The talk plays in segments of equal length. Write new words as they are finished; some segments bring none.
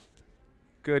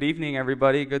Good evening,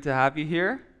 everybody. Good to have you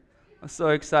here. I'm so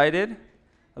excited.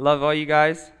 I love all you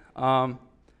guys.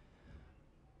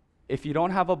 If you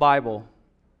don't have a Bible,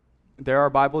 there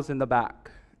are Bibles in the back,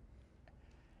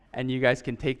 and you guys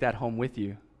can take that home with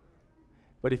you.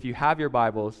 But if you have your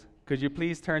Bibles, could you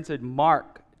please turn to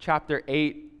Mark chapter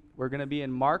 8? We're going to be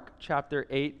in Mark chapter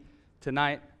 8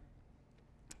 tonight.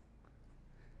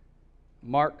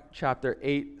 Mark chapter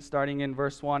 8, starting in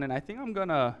verse 1, and I think I'm going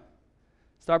to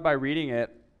start by reading it,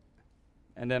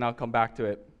 and then I'll come back to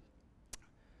it.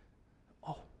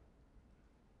 Oh,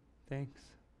 thanks.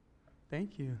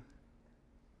 Thank you.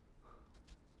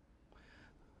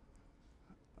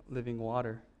 Living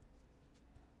water.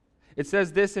 It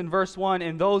says this in verse 1,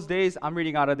 in those days, I'm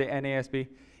reading out of the NASB,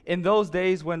 in those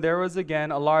days when there was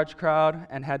again a large crowd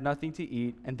and had nothing to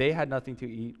eat, and they had nothing to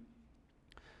eat,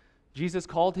 Jesus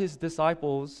called his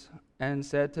disciples and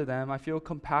said to them, I feel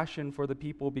compassion for the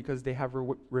people because they have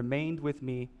remained with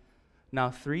me now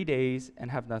 3 days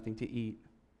and have nothing to eat.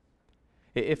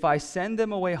 If I send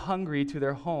them away hungry to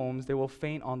their homes, they will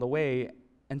faint on the way,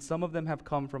 and some of them have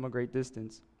come from a great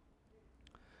distance.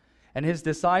 And his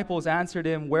disciples answered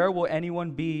him, Where will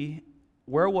anyone be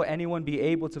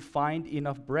able to find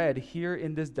enough bread here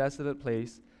in this desolate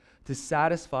place to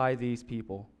satisfy these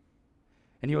people?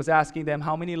 And he was asking them,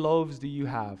 How many loaves do you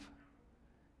have?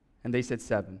 And they said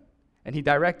 7. And he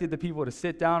directed the people to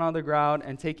sit down on the ground,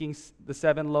 and taking the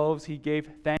 7 loaves, he gave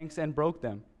thanks and broke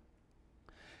them,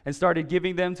 and started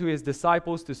giving them to his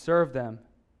disciples to serve them.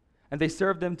 And they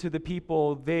served them to the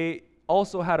people. They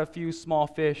also had a few small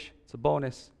fish. It's a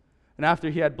bonus. And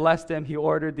after he had blessed them, he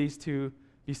ordered these to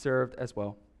be served as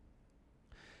well.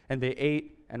 And they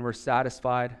ate and were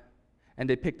satisfied. And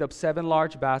they picked up 7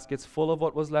 large baskets full of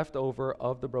what was left over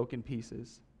of the broken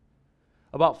pieces.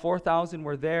 About 4,000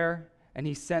 were there, and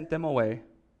he sent them away.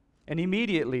 And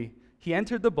immediately he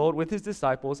entered the boat with his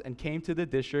disciples and came to the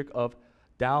district of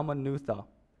Dalmanutha.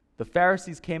 The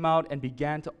Pharisees came out and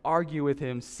began to argue with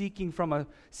him, seeking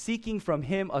from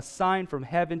him a sign from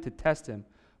heaven to test him.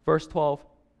 Verse 12,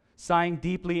 sighing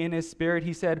deeply in his spirit,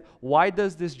 he said, Why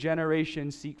does this generation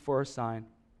seek for a sign?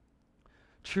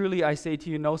 Truly I say to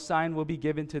you, no sign will be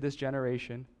given to this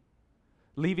generation.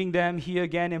 Leaving them, he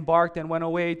again embarked and went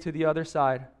away to the other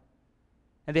side.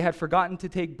 And they had forgotten to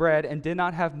take bread and did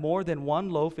not have more than 1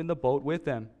 loaf in the boat with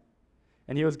them.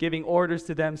 And he was giving orders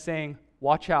to them, saying,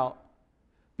 Watch out.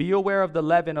 Be aware of the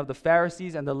leaven of the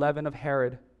Pharisees and the leaven of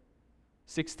Herod.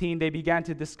 16, they began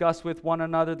to discuss with one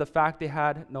another the fact they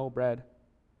had no bread.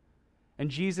 And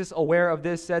Jesus, aware of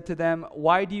this, said to them,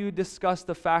 Why do you discuss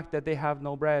the fact that they have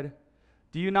no bread?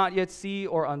 Do you not yet see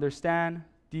or understand?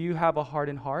 Do you have a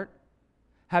hardened heart?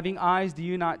 Having eyes, do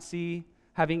you not see?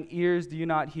 Having ears, do you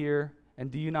not hear?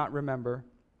 And do you not remember?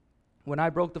 When I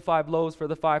broke the 5 loaves for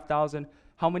the 5,000,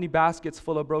 how many baskets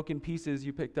full of broken pieces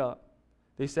you picked up?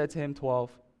 They said to him,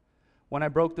 12. When I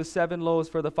broke the 7 loaves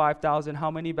for the 5,000,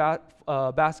 how many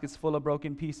baskets full of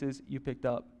broken pieces you picked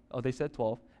up? Oh, they said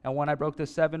 12. And when I broke the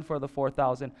 7 for the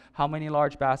 4,000, how many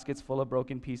large baskets full of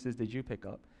broken pieces did you pick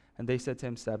up? And they said to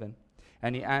him, 7.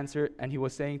 And he answered, and he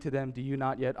was saying to them, Do you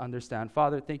not yet understand?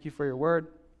 Father, thank you for your word.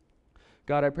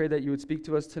 God, I pray that you would speak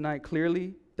to us tonight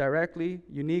clearly, directly,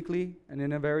 uniquely, and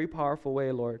in a very powerful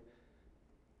way, Lord.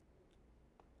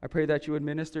 I pray that you would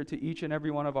minister to each and every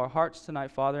one of our hearts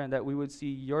tonight, Father, and that we would see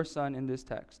your Son in this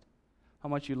text. How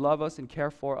much you love us and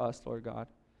care for us, Lord God,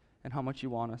 and how much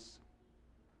you want us.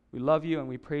 We love you and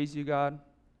we praise you, God,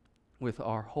 with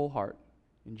our whole heart.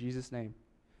 In Jesus' name,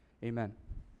 amen.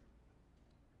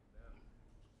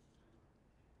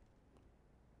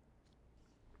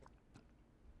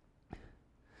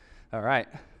 All right.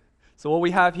 So what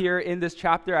we have here in this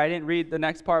chapter, I didn't read the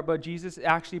next part, but Jesus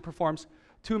actually performs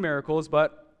 2 miracles,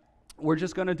 but we're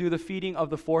just going to do the feeding of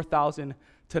the 4,000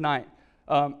 tonight.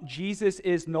 Jesus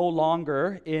is no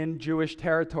longer in Jewish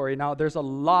territory. Now, there's a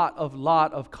lot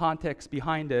of context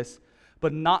behind this,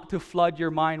 but not to flood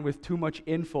your mind with too much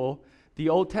info. The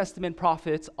Old Testament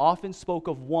prophets often spoke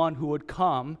of one who would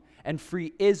come and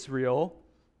free Israel,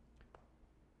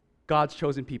 God's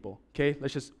chosen people. Okay,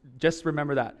 let's just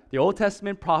remember that. The Old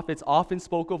Testament prophets often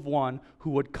spoke of one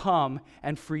who would come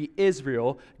and free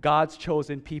Israel, God's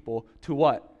chosen people, to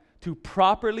what? To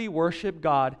properly worship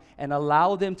God and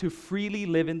allow them to freely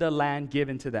live in the land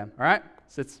given to them. All right?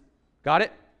 So got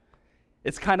it?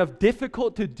 It's kind of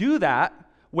difficult to do that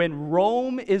when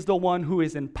Rome is the one who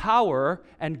is in power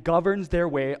and governs their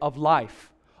way of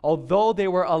life. Although they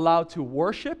were allowed to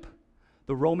worship,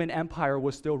 the Roman Empire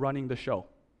was still running the show.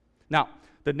 Now,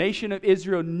 the nation of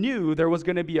Israel knew there was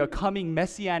going to be a coming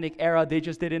messianic era. They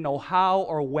just didn't know how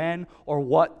or when or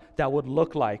what that would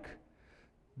look like.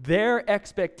 Their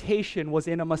expectation was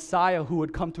in a Messiah who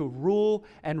would come to rule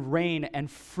and reign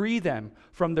and free them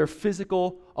from their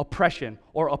physical oppression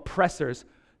or oppressors,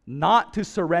 not to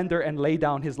surrender and lay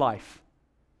down his life.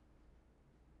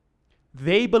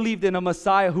 They believed in a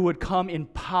Messiah who would come in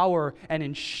power and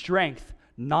in strength,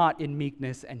 not in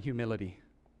meekness and humility.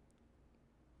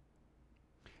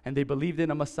 And they believed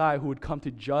in a Messiah who would come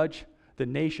to judge the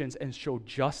nations and show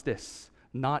justice,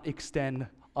 not extend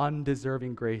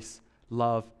undeserving grace,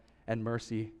 love, and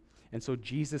mercy. And so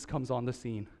Jesus comes on the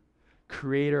scene,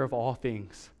 creator of all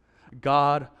things,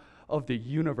 God of the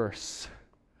universe,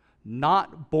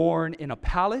 not born in a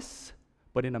palace,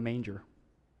 but in a manger.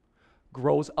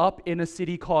 Grows up in a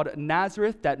city called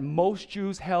Nazareth that most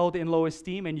Jews held in low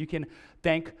esteem. And you can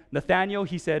thank Nathanael.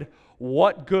 He said,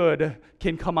 what good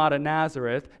can come out of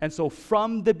Nazareth? And so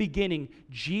from the beginning,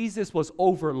 Jesus was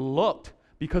overlooked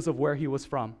because of where he was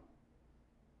from.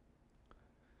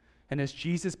 And as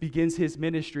Jesus begins his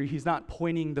ministry, he's not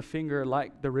pointing the finger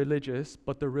like the religious,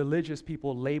 but the religious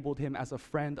people labeled him as a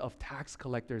friend of tax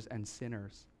collectors and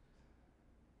sinners.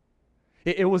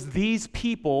 It was these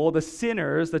people, the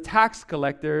sinners, the tax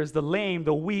collectors, the lame,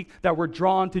 the weak, that were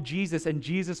drawn to Jesus, and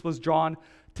Jesus was drawn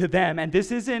to them. And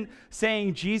this isn't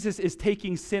saying Jesus is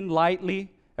taking sin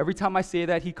lightly. Every time I say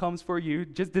that, he comes for you.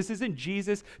 This isn't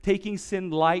Jesus taking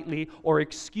sin lightly or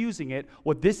excusing it.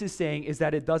 What this is saying is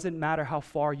that it doesn't matter how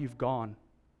far you've gone.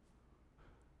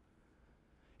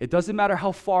 It doesn't matter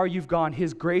how far you've gone.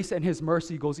 His grace and his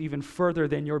mercy goes even further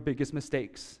than your biggest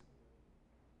mistakes.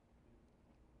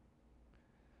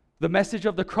 The message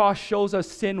of the cross shows us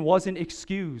sin wasn't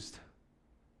excused.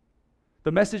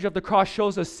 The message of the cross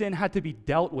shows us sin had to be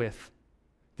dealt with.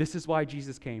 This is why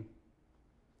Jesus came.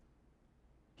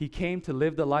 He came to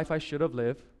live the life I should have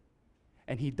lived,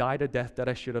 and he died a death that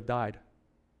I should have died.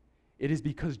 It is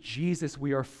because Jesus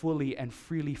we are fully and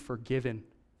freely forgiven.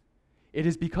 It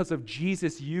is because of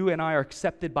Jesus you and I are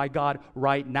accepted by God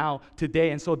right now, today.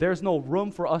 And so there's no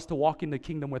room for us to walk in the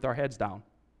kingdom with our heads down.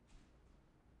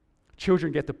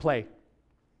 Children get to play.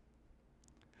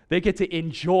 They get to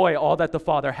enjoy all that the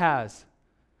Father has.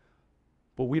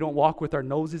 But we don't walk with our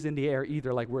noses in the air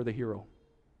either like we're the hero.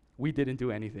 We didn't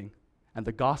do anything. And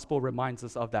the gospel reminds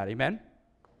us of that. Amen?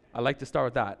 I'd like to start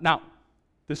with that. Now,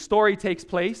 the story takes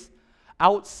place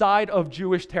outside of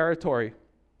Jewish territory.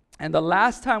 And the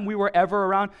last time we were ever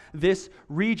around this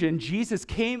region, Jesus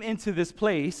came into this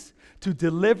place to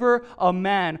deliver a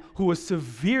man who was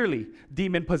severely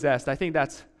demon-possessed. I think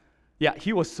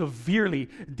he was severely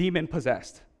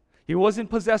demon-possessed. He wasn't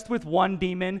possessed with one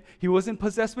demon. He wasn't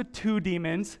possessed with two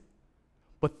demons,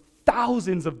 but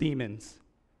thousands of demons.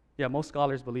 Yeah, most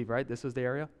scholars believe, right? This was the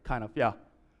area? Kind of, yeah.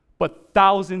 But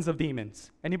thousands of demons.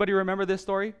 Anybody remember this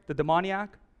story? The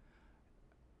demoniac?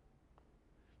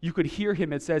 You could hear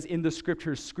him, it says, in the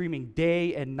scriptures screaming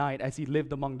day and night as he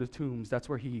lived among the tombs. That's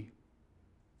where he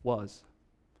was.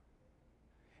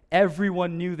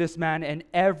 Everyone knew this man, and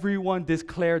everyone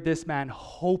declared this man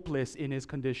hopeless in his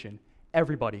condition.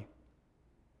 Everybody.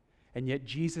 And yet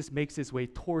Jesus makes his way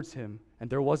towards him, and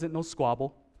there wasn't no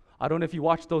squabble. I don't know if you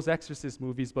watch those Exorcist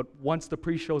movies, but once the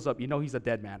priest shows up, you know he's a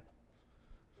dead man.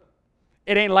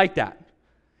 It ain't like that.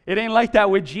 It ain't like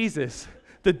that with Jesus.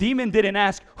 The demon didn't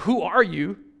ask, "Who are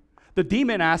you?" The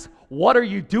demon asked, "What are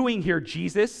you doing here,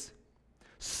 Jesus,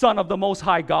 Son of the Most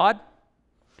High God?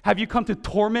 Have you come to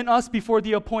torment us before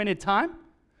the appointed time?"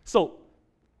 So,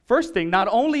 first thing, not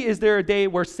only is there a day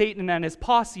where Satan and his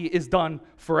posse is done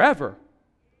forever,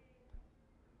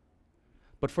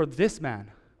 but for this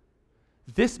man,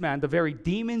 the very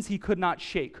demons he could not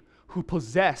shake, who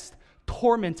possessed,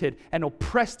 tormented, and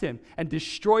oppressed him, and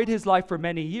destroyed his life for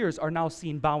many years, are now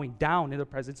seen bowing down in the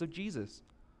presence of Jesus.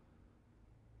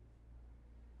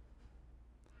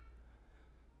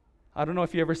 I don't know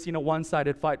if you've ever seen a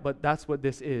one-sided fight, but that's what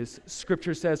this is.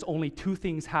 Scripture says only two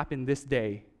things happened this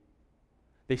day.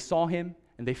 They saw him,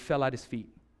 and they fell at his feet.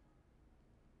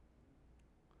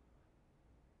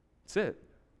 That's it.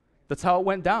 That's how it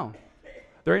went down.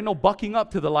 There ain't no bucking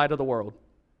up to the light of the world.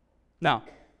 Now,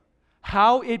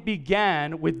 how it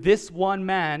began with this one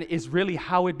man is really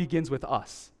how it begins with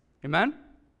us. Amen?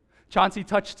 Chauncey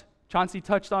touched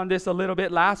on this a little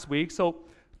bit last week, so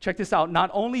check this out.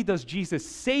 Not only does Jesus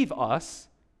save us,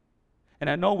 and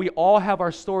I know we all have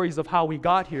our stories of how we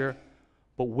got here,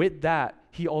 but with that,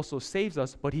 he also saves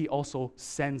us, but he also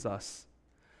sends us.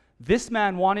 This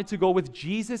man wanted to go with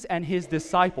Jesus and his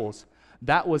disciples.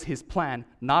 That was his plan.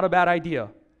 Not a bad idea.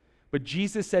 But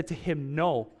Jesus said to him,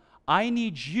 "No, I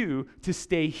need you to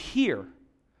stay here,"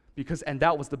 and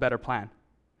that was the better plan.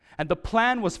 And the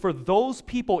plan was for those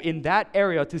people in that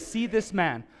area to see this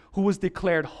man who was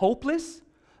declared hopeless,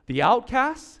 the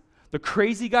outcast, the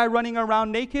crazy guy running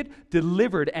around naked,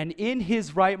 delivered and in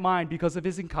his right mind because of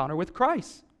his encounter with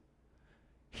Christ.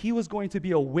 He was going to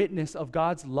be a witness of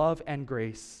God's love and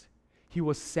grace. He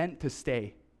was sent to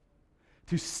stay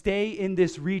in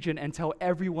this region and tell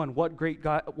everyone what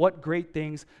great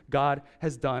things God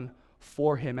has done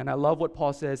for him. And I love what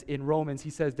Paul says in Romans. He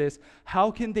says this,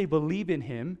 how can they believe in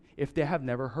him if they have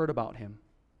never heard about him?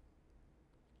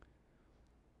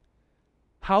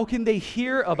 How can they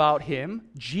hear about him,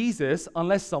 Jesus,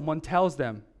 unless someone tells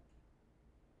them?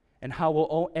 And how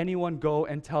will anyone go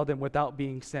and tell them without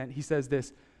being sent? He says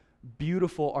this,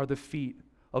 beautiful are the feet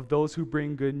of those who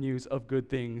bring good news of good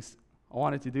things. I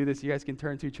wanted to do this. You guys can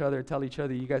turn to each other and tell each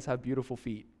other you guys have beautiful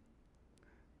feet.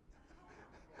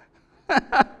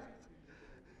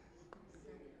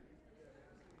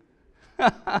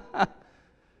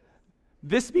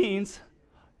 This means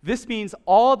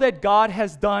all that God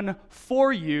has done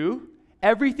for you,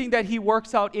 everything that he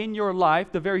works out in your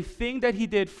life, the very thing that he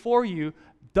did for you,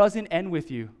 doesn't end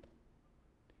with you.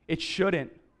 It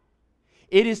shouldn't.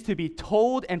 It is to be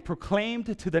told and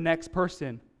proclaimed to the next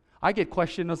person. I get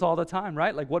questions all the time,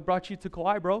 right? Like, what brought you to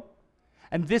Kauai, bro?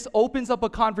 And this opens up a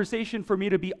conversation for me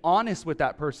to be honest with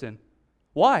that person.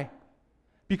 Why?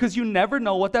 Because you never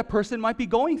know what that person might be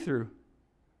going through.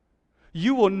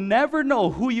 You will never know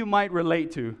who you might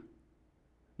relate to.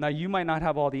 Now, you might not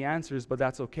have all the answers, but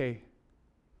that's okay.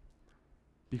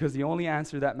 Because the only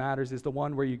answer that matters is the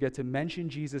one where you get to mention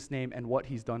Jesus' name and what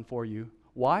he's done for you.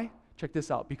 Why? Check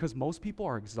this out. Because most people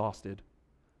are exhausted.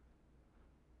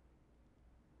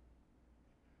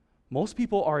 Most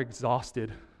people are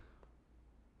exhausted.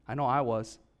 I know I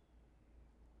was.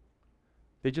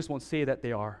 They just won't say that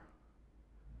they are.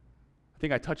 I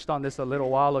think I touched on this a little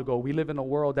while ago. We live in a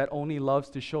world that only loves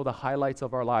to show the highlights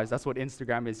of our lives. That's what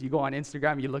Instagram is. You go on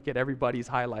Instagram, you look at everybody's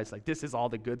highlights. Like, this is all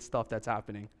the good stuff that's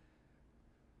happening.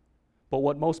 But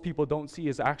what most people don't see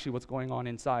is actually what's going on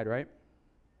inside, right?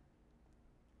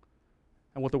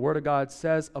 And what the Word of God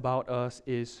says about us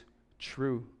is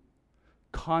true.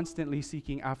 Constantly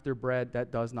seeking after bread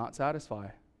that does not satisfy.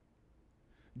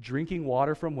 Drinking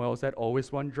water from wells that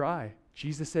always run dry.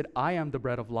 Jesus said, I am the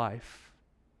bread of life.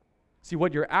 See,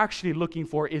 what you're actually looking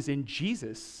for is in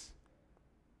Jesus.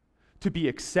 To be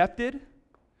accepted,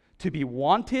 to be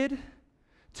wanted,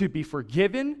 to be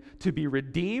forgiven, to be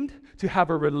redeemed, to have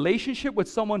a relationship with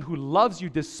someone who loves you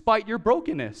despite your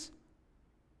brokenness.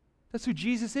 That's who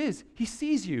Jesus is. He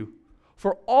sees you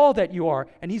for all that you are,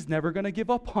 and he's never going to give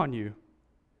up on you.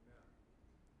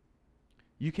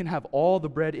 You can have all the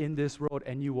bread in this world,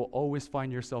 and you will always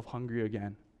find yourself hungry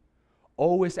again.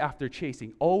 Always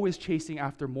chasing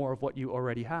after more of what you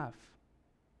already have.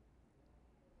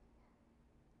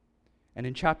 And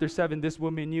in chapter 7, this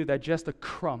woman knew that just a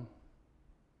crumb,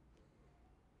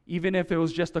 even if it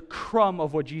was just a crumb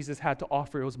of what Jesus had to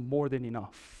offer, it was more than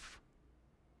enough.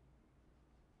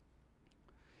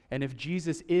 And if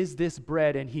Jesus is this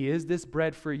bread, and he is this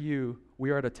bread for you, we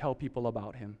are to tell people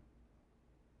about him.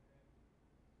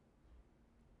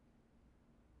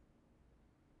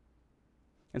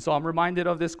 And so I'm reminded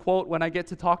of this quote when I get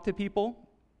to talk to people.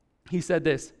 He said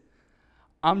this,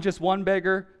 I'm just one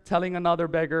beggar telling another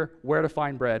beggar where to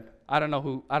find bread. I don't know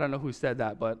who said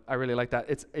that, but I really like that.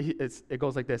 It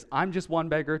goes like this. I'm just one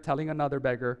beggar telling another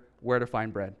beggar where to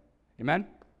find bread. Amen?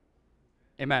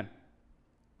 Amen.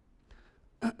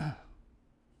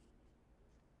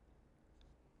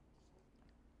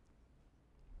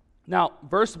 Now,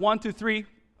 verse 1-3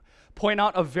 point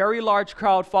out a very large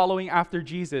crowd following after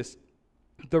Jesus.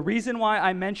 The reason why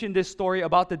I mentioned this story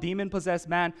about the demon-possessed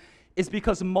man is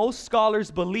because most scholars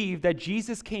believe that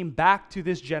Jesus came back to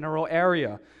this general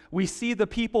area. We see the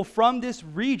people from this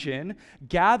region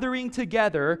gathering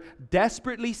together,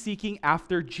 desperately seeking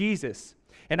after Jesus.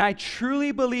 And I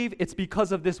truly believe it's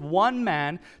because of this one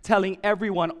man telling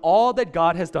everyone all that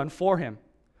God has done for him.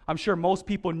 I'm sure most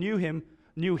people knew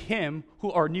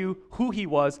who he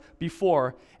was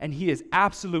before, and he is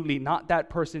absolutely not that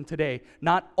person today.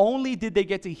 Not only did they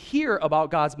get to hear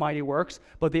about God's mighty works,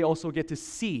 but they also get to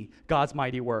see God's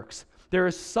mighty works. There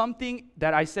is something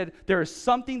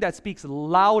that speaks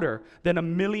louder than a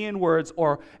million words,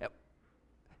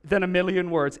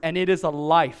 and it is a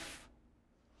life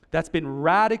that's been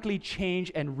radically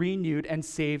changed and renewed and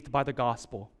saved by the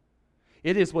gospel.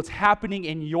 It is what's happening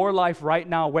in your life right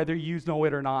now, whether you know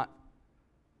it or not.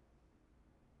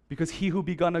 Because he who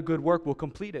begun a good work will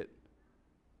complete it.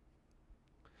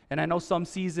 And I know some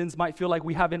seasons might feel like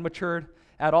we haven't matured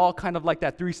at all, kind of like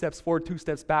that 3 steps forward, 2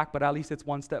 steps back, but at least it's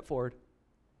 1 step forward.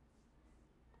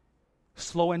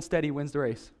 Slow and steady wins the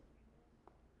race.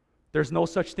 There's no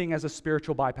such thing as a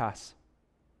spiritual bypass.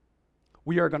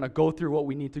 We are going to go through what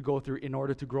we need to go through in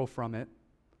order to grow from it.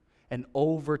 And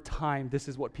over time, this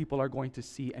is what people are going to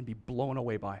see and be blown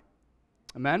away by.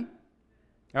 Amen?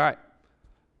 All right.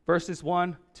 Verses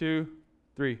 1, 2,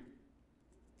 3.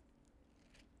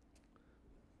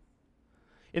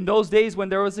 In those days when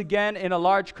there was again in a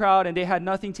large crowd and they had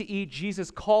nothing to eat,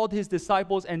 Jesus called his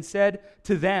disciples and said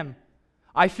to them,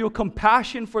 I feel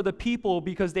compassion for the people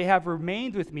because they have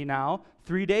remained with me now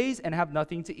 3 days and have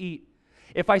nothing to eat.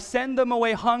 If I send them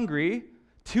away hungry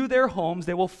to their homes,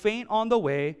 they will faint on the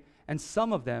way, and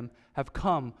some of them have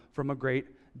come from a great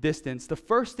distance. The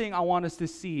first thing I want us to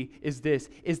see is this,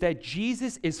 is that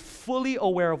Jesus is fully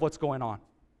aware of what's going on.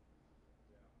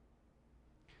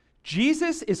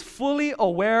 Jesus is fully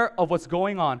aware of what's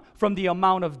going on. From the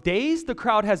amount of days the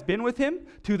crowd has been with him,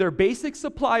 to their basic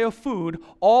supply of food,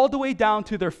 all the way down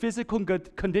to their physical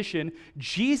good condition,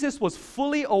 Jesus was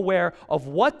fully aware of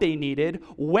what they needed,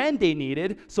 when they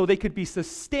needed, so they could be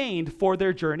sustained for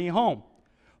their journey home.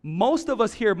 Most of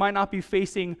us here might not be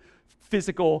facing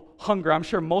physical hunger. I'm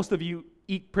sure most of you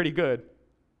eat pretty good.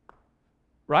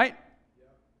 Right?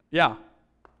 Yeah.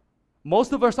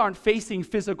 Most of us aren't facing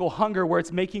physical hunger where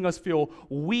it's making us feel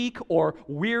weak or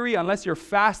weary unless you're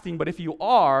fasting. But if you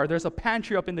are, there's a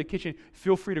pantry up in the kitchen.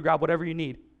 Feel free to grab whatever you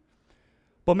need.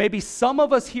 But maybe some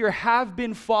of us here have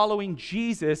been following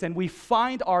Jesus and we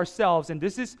find ourselves,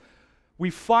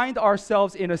 we find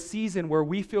ourselves in a season where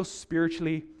we feel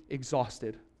spiritually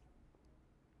exhausted.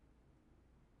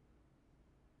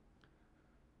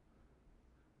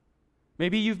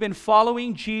 Maybe you've been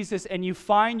following Jesus and you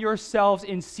find yourselves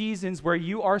in seasons where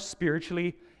you are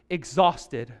spiritually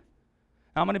exhausted.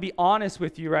 Now, I'm going to be honest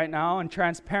with you right now and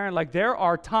transparent. Like, there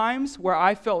are times where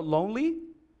I felt lonely.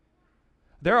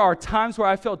 There are times where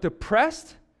I felt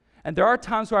depressed. And there are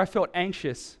times where I felt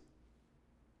anxious.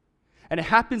 And it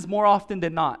happens more often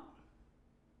than not.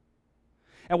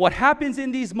 And what happens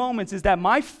in these moments is that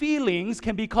my feelings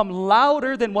can become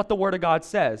louder than what the Word of God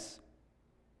says.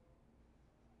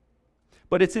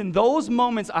 But it's in those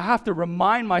moments I have to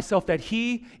remind myself that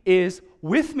He is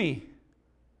with me.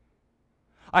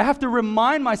 I have to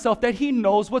remind myself that He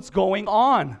knows what's going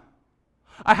on.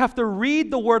 I have to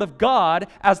read the Word of God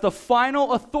as the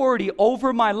final authority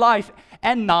over my life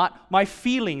and not my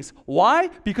feelings. Why?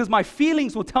 Because my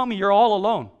feelings will tell me you're all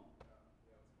alone.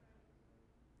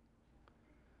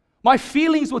 My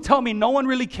feelings will tell me no one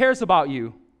really cares about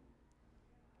you.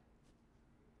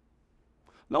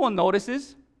 No one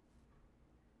notices.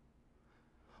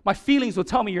 My feelings will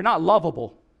tell me you're not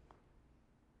lovable.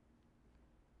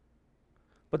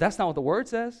 But that's not what the Word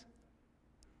says.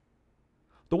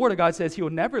 The Word of God says He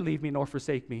will never leave me nor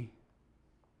forsake me.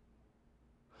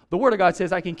 The Word of God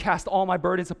says I can cast all my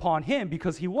burdens upon Him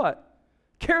because He what?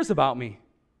 Cares about me.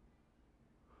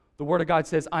 The Word of God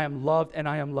says I am loved and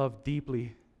I am loved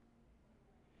deeply.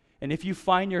 And if you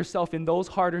find yourself in those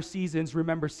harder seasons,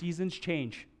 remember, seasons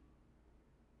change.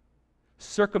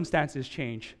 Circumstances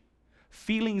change.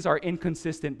 Feelings are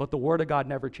inconsistent, but the Word of God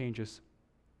never changes.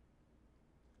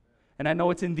 And I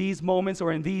know it's in these moments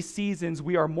or in these seasons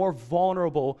we are more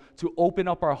vulnerable to open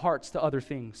up our hearts to other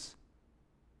things.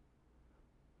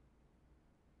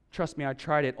 Trust me, I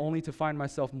tried it only to find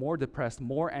myself more depressed,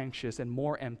 more anxious, and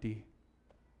more empty.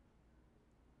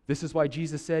 This is why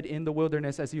Jesus said in the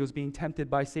wilderness as He was being tempted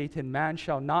by Satan, man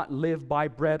shall not live by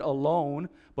bread alone,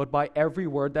 but by every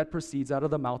word that proceeds out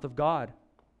of the mouth of God.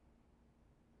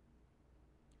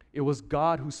 It was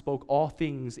God who spoke all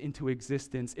things into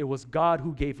existence. It was God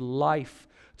who gave life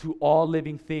to all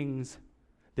living things.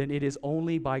 Then it is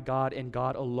only by God and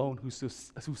God alone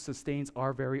who sustains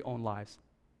our very own lives.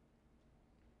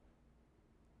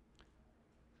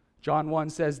 John 1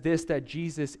 says this, that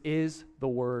Jesus is the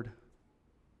Word.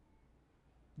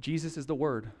 Jesus is the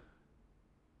Word.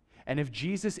 And if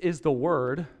Jesus is the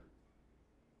Word,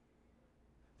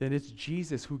 then it's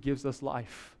Jesus who gives us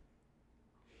life.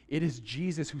 It is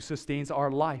Jesus who sustains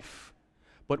our life.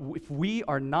 But if we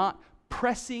are not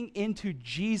pressing into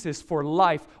Jesus for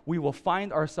life, we will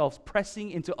find ourselves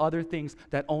pressing into other things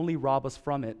that only rob us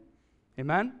from it.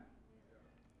 Amen?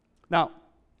 Now,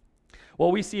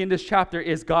 what we see in this chapter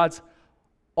is God's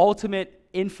ultimate,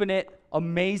 infinite,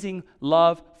 amazing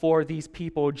love for these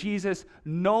people. Jesus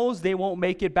knows they won't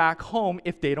make it back home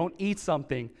if they don't eat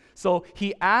something. So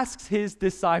He asks His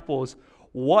disciples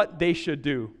what they should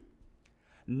do.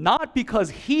 Not because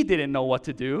He didn't know what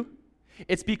to do.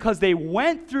 It's because they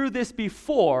went through this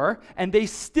before and they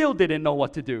still didn't know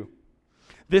what to do.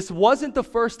 This wasn't the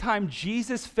first time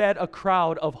Jesus fed a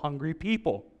crowd of hungry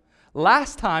people.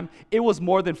 Last time, it was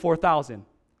more than 4,000.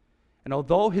 And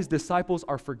although His disciples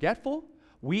are forgetful,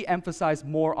 we emphasize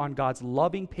more on God's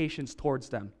loving patience towards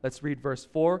them. Let's read verse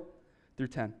 4 through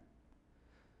 10. It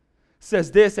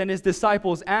says this, and his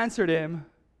disciples answered him,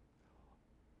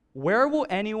 "Where will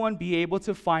anyone be able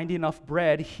to find enough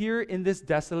bread here in this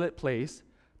desolate place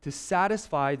to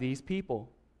satisfy these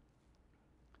people?"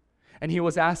 And he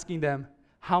was asking them,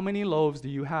 "How many loaves do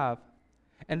you have?"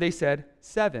 And they said,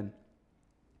 7.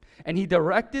 And he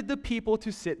directed the people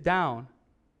to sit down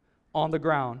on the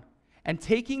ground. And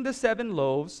taking the 7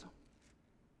 loaves,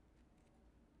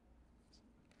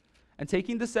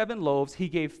 he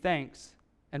gave thanks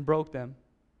and broke them,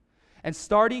 and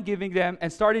started giving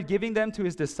them to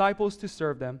his disciples to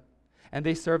serve them. And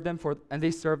they served them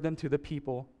to the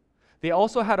people. They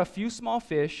also had a few small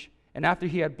fish, and after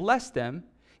he had blessed them,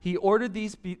 he ordered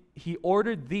these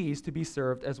to be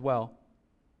served as well.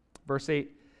 Verse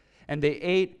 8, and they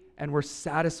ate and were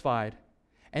satisfied,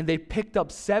 and they picked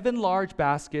up 7 large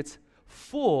baskets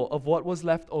full of what was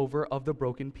left over of the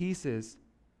broken pieces.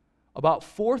 About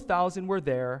 4,000 were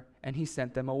there, and he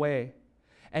sent them away.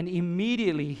 And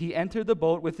immediately he entered the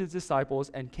boat with his disciples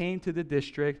and came to the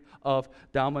district of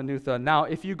Dalmanutha. Now,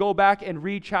 if you go back and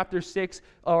read chapter 6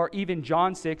 or even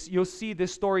John 6, you'll see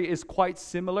this story is quite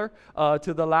similar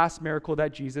to the last miracle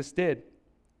that Jesus did.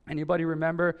 Anybody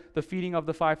remember the feeding of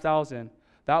the 5,000?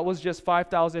 That was just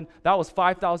 5,000. That was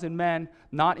 5,000 men,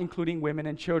 not including women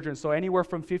and children. So anywhere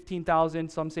from 15,000,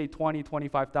 some say 20,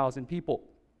 25,000 people.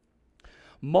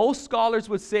 Most scholars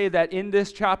would say that in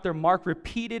this chapter, Mark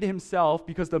repeated himself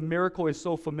because the miracle is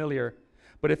so familiar.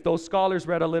 But if those scholars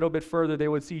read a little bit further, they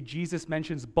would see Jesus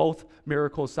mentions both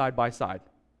miracles side by side.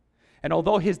 And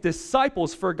although his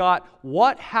disciples forgot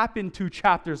what happened 2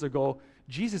 chapters ago,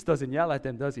 Jesus doesn't yell at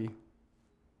them, does he?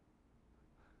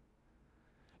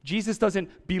 Jesus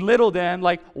doesn't belittle them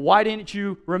like, why didn't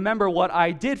you remember what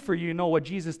I did for you? No, what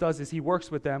Jesus does is he works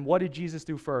with them. What did Jesus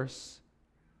do first?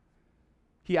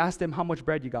 He asked them, how much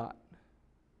bread you got?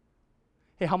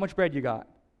 Hey, how much bread you got?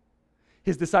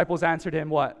 His disciples answered him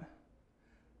what?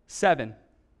 7.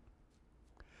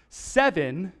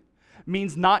 7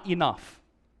 means not enough.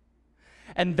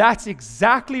 And that's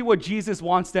exactly what Jesus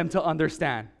wants them to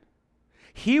understand.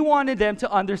 He wanted them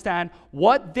to understand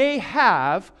what they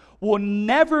have will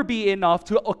never be enough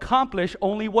to accomplish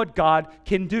only what God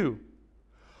can do.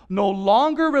 No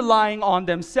longer relying on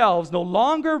themselves, no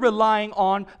longer relying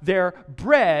on their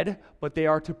bread, but they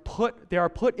are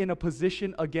put in a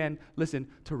position again, listen,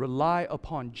 to rely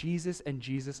upon Jesus and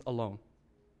Jesus alone.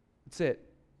 That's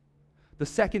it. The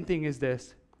second thing is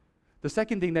this. The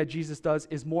second thing that Jesus does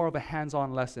is more of a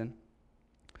hands-on lesson.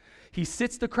 He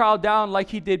sits the crowd down like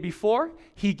he did before.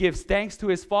 He gives thanks to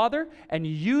his Father and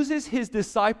uses his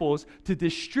disciples to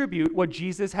distribute what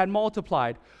Jesus had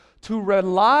multiplied. To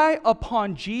rely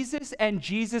upon Jesus and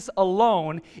Jesus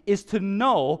alone is to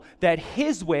know that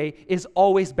his way is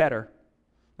always better.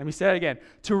 Let me say that again.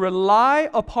 To rely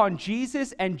upon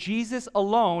Jesus and Jesus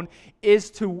alone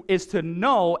is to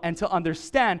know and to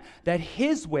understand that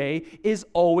his way is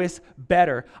always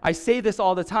better. I say this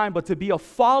all the time, but to be a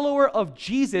follower of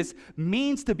Jesus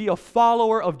means to be a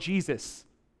follower of Jesus.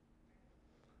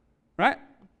 Right?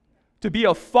 To be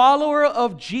a follower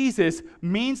of Jesus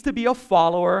means to be a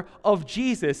follower of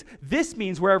Jesus. This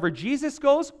means wherever Jesus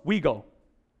goes, we go.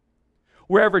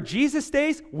 Wherever Jesus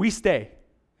stays, we stay.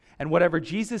 And whatever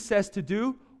Jesus says to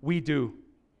do, we do.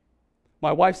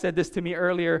 My wife said this to me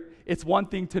earlier. It's one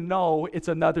thing to know, it's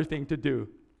another thing to do.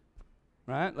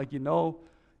 Right? Like, you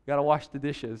got to wash the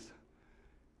dishes.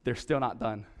 They're still not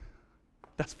done.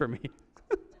 That's for me.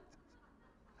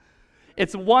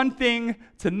 It's one thing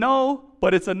to know,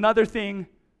 but it's another thing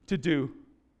to do.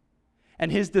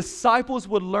 And his disciples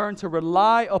would learn to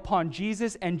rely upon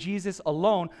Jesus and Jesus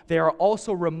alone. They are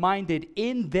also reminded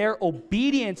in their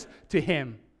obedience to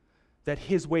him that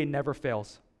his way never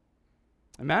fails.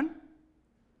 Amen?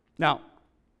 Now,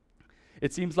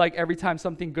 it seems like every time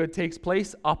something good takes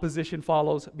place, opposition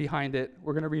follows behind it.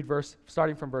 We're going to read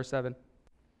starting from verse 7.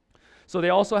 So they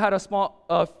also had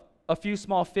a few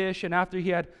small fish, and after he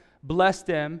had blessed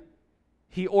them,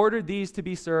 he ordered these to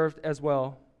be served as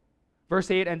well. Verse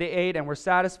 8, and they ate and were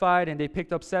satisfied, and they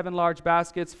picked up 7 large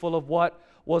baskets full of what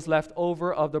was left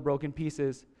over of the broken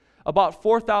pieces. About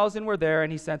 4,000 were there,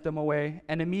 and he sent them away.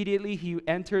 And immediately he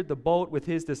entered the boat with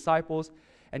his disciples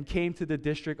and came to the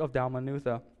district of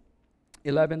Dalmanutha.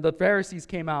 11, the Pharisees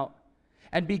came out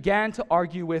and began to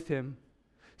argue with him,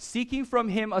 seeking from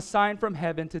him a sign from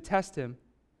heaven to test him.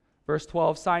 Verse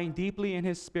 12, sighing deeply in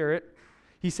his spirit,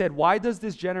 he said, why does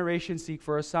this generation seek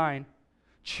for a sign?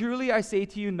 Truly I say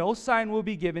to you, no sign will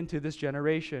be given to this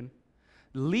generation.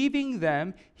 Leaving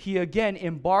them, he again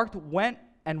embarked, went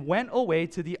away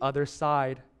to the other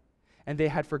side. and they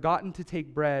had forgotten to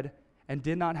take bread and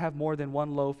did not have more than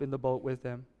one loaf in the boat with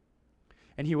them.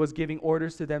 And he was giving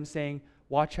orders to them, saying,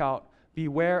 watch out,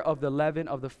 beware of the leaven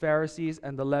of the Pharisees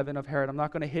and the leaven of Herod. I'm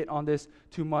not going to hit on this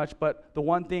too much, but the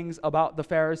one thing about the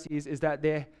Pharisees is that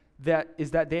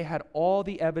they had all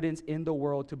the evidence in the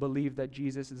world to believe that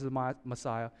Jesus is the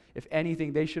Messiah. If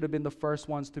anything, they should have been the first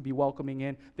ones to be welcoming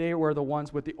in. They were the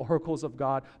ones with the oracles of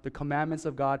God, the commandments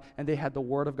of God, and they had the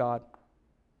word of God.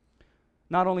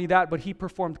 Not only that, but he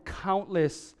performed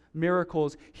countless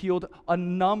miracles, healed a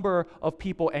number of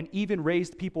people, and even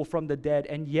raised people from the dead.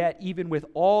 And yet, even with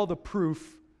all the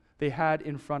proof they had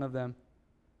in front of them,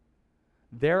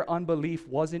 their unbelief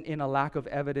wasn't in a lack of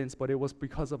evidence, but it was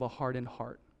because of a hardened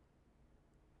heart.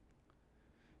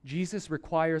 Jesus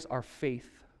requires our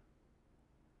faith.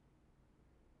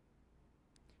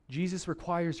 Jesus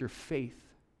requires your faith.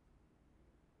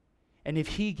 And if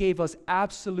he gave us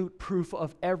absolute proof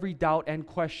of every doubt and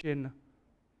question,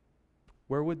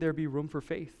 where would there be room for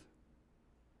faith?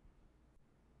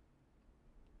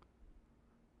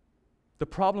 The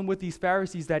problem with these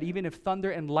Pharisees is that even if thunder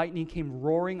and lightning came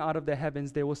roaring out of the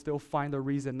heavens, they will still find a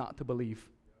reason not to believe.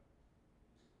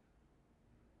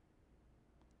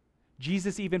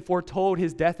 Jesus even foretold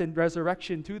his death and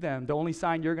resurrection to them. The only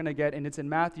sign you're going to get, and it's in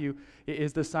Matthew,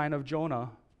 is the sign of Jonah.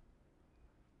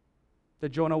 That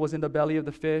Jonah was in the belly of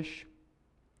the fish,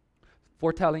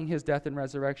 foretelling his death and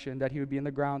resurrection, that he would be in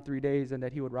the ground 3 days and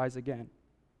that he would rise again.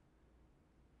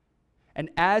 And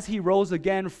as he rose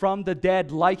again from the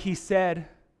dead, like he said,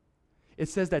 it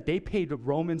says that they paid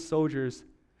Roman soldiers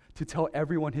to tell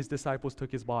everyone his disciples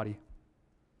took his body.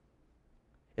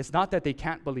 It's not that they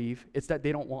can't believe, it's that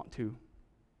they don't want to.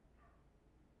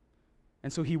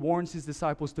 And so he warns his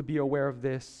disciples to be aware of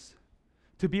this,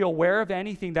 to be aware of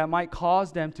anything that might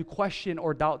cause them to question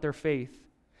or doubt their faith.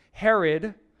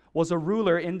 Herod was a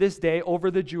ruler in this day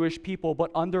over the Jewish people, but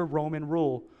under Roman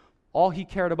rule. All he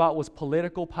cared about was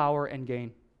political power and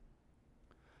gain.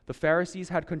 The Pharisees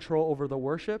had control over the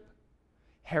worship.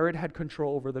 Herod had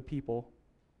control over the people.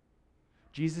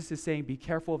 Jesus is saying, be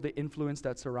careful of the influence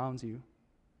that surrounds you.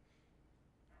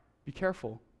 Be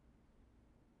careful.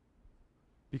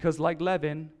 Because like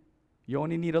leaven, you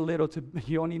only need a little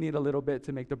bit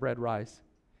to make the bread rise.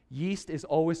 Yeast is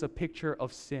always a picture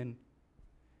of sin.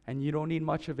 And you don't need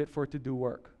much of it for it to do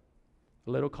work.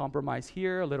 A little compromise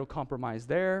here, a little compromise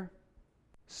there.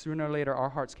 Sooner or later, our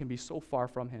hearts can be so far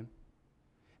from him.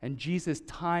 And Jesus,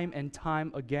 time and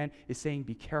time again, is saying,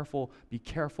 be careful, be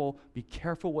careful, be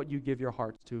careful what you give your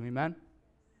hearts to. Amen?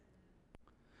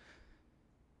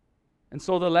 And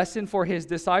so the lesson for his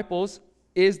disciples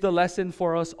is the lesson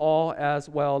for us all as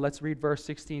well. Let's read verse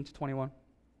 16 to 21.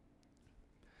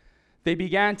 They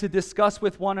began to discuss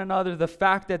with one another the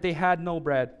fact that they had no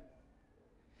bread.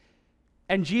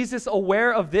 And Jesus,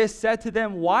 aware of this, said to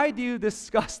them, why do you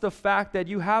discuss the fact that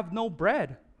you have no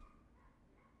bread?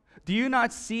 Do you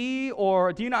not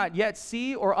yet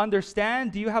see or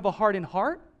understand? Do you have a hardened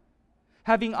heart?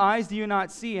 Having eyes, do you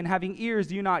not see? And having ears,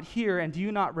 do you not hear? And do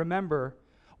you not remember?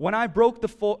 When I broke the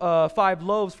 5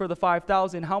 loaves for the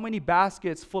 5,000, how many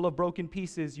baskets full of broken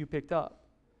pieces you picked up?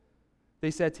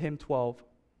 They said to him, 12.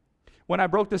 When I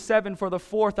broke the 7 for the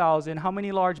 4,000, how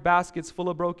many large baskets full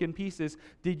of broken pieces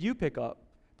did you pick up?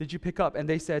 And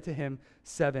they said to him,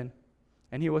 7.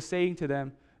 And he was saying to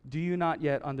them, do you not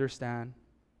yet understand?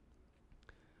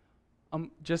 I'm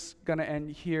just going to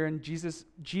end here. And Jesus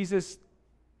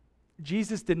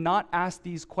did not ask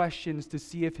these questions to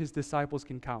see if his disciples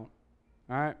can count.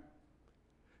 All right?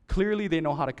 Clearly they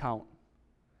know how to count.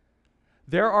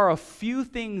 There are a few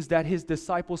things that his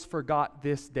disciples forgot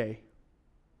this day.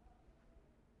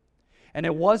 And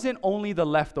it wasn't only the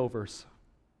leftovers.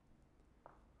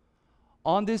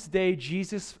 On this day,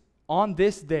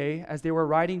 as they were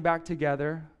riding back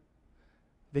together,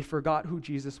 they forgot who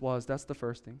Jesus was. That's the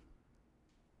first thing.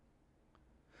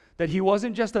 That he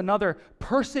wasn't just another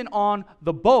person on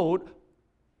the boat,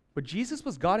 but Jesus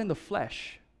was God in the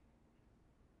flesh.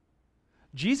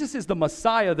 Jesus is the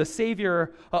Messiah, the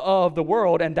Savior of the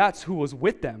world, and that's who was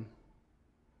with them.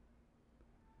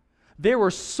 They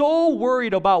were so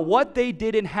worried about what they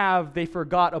didn't have, they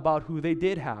forgot about who they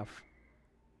did have.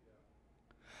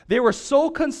 They were so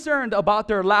concerned about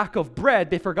their lack of bread,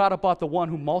 they forgot about the one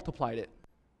who multiplied it.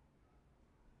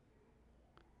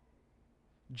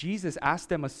 Jesus asked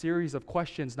them a series of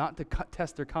questions, not to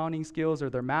test their counting skills or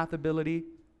their math ability.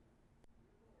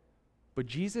 But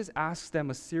Jesus asks them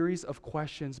a series of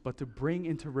questions, but to bring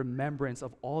into remembrance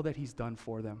of all that he's done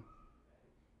for them.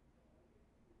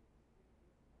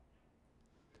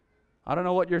 I don't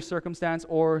know what your circumstance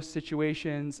or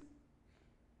situations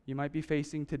you might be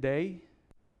facing today.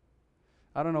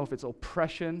 I don't know if it's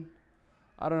oppression.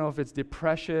 I don't know if it's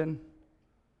depression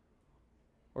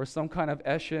or some kind of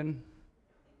Eshin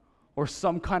or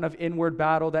some kind of inward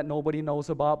battle that nobody knows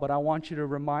about, but I want to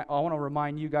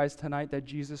remind you guys tonight that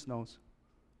Jesus knows.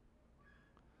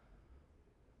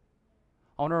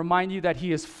 I want to remind you that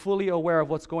He is fully aware of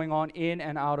what's going on in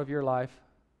and out of your life.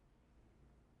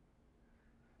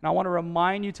 And I want to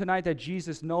remind you tonight that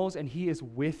Jesus knows and He is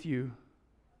with you.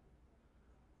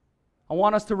 I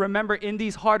want us to remember in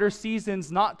these harder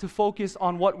seasons not to focus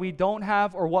on what we don't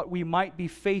have or what we might be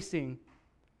facing.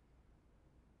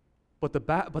 But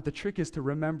the trick is to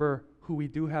remember who we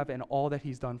do have and all that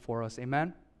He's done for us.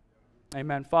 Amen?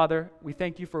 Amen. Father, we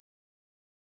thank you for